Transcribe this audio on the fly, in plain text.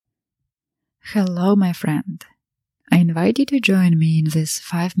Hello, my friend. I invite you to join me in this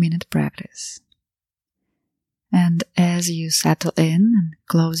 5-minute practice. And as you settle in and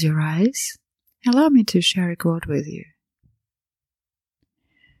close your eyes, allow me to share a quote with you.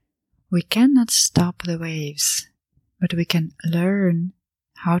 We cannot stop the waves, but we can learn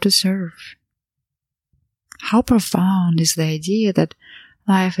how to surf. How profound is the idea that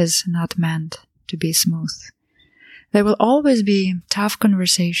life is not meant to be smooth. There will always be tough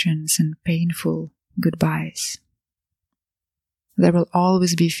conversations and painful goodbyes. There will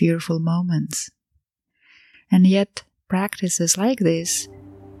always be fearful moments. And yet, practices like this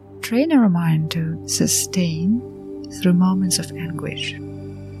train our mind to sustain through moments of anguish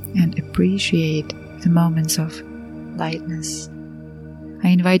and appreciate the moments of lightness. I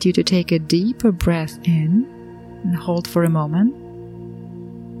invite you to take a deeper breath in and hold for a moment,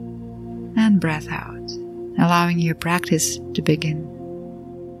 and breath out, allowing your practice to begin.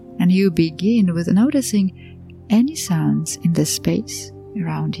 And you begin with noticing any sounds in the space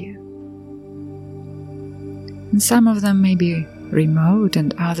around you. And some of them may be remote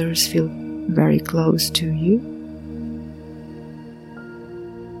and others feel very close to you.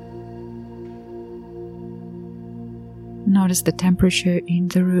 Notice the temperature in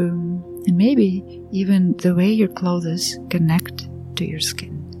the room and maybe even the way your clothes connect to your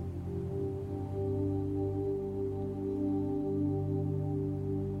skin.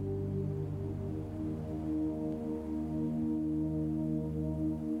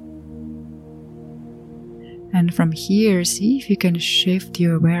 And from here, see if you can shift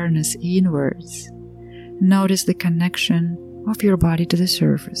your awareness inwards. Notice the connection of your body to the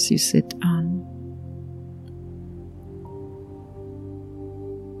surface you sit on.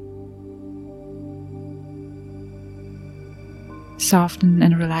 Soften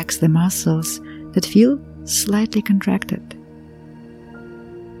and relax the muscles that feel slightly contracted.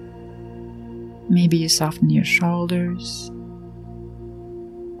 Maybe you soften your shoulders,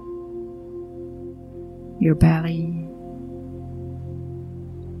 your belly,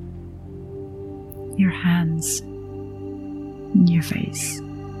 your hands, and your face.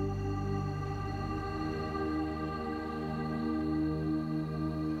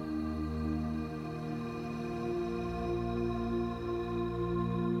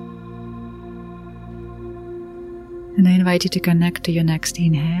 And I invite you to connect to your next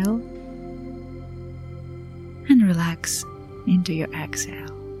inhale and relax into your exhale.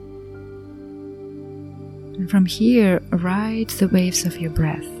 And from here, ride the waves of your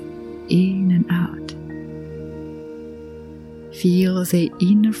breath in and out. Feel the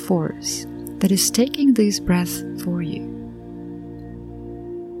inner force that is taking this breath for you.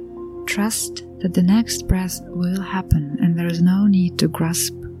 Trust that the next breath will happen and there is no need to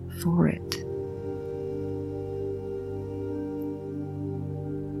grasp for it.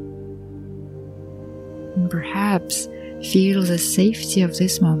 And perhaps feel the safety of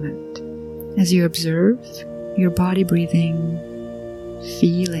this moment as you observe your body breathing,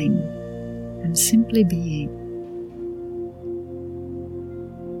 feeling, and simply being.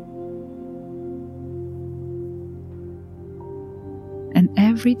 And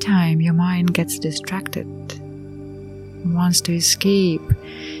every time your mind gets distracted and wants to escape,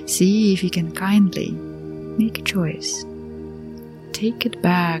 see if you can kindly make a choice. Take it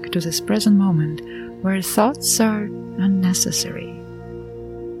back to this present moment where thoughts are unnecessary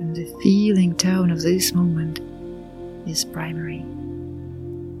and the feeling tone of this moment is primary.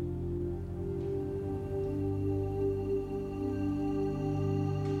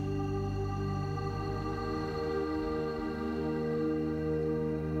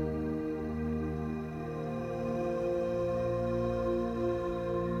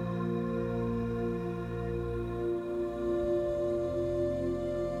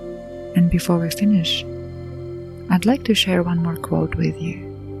 And before we finish, I'd like to share one more quote with you.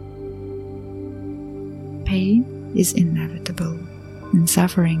 Pain is inevitable, and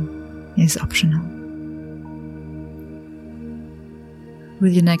suffering is optional.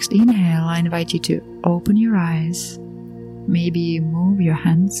 With your next inhale, I invite you to open your eyes, maybe move your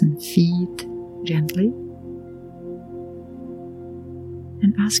hands and feet gently,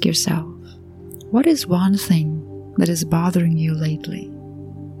 and ask yourself, what is one thing that is bothering you lately?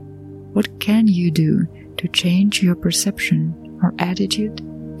 What can you do to change your perception or attitude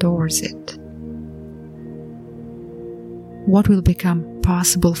towards it? What will become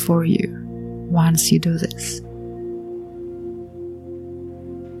possible for you once you do this?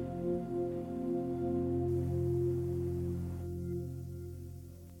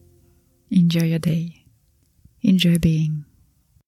 Enjoy your day. Enjoy being.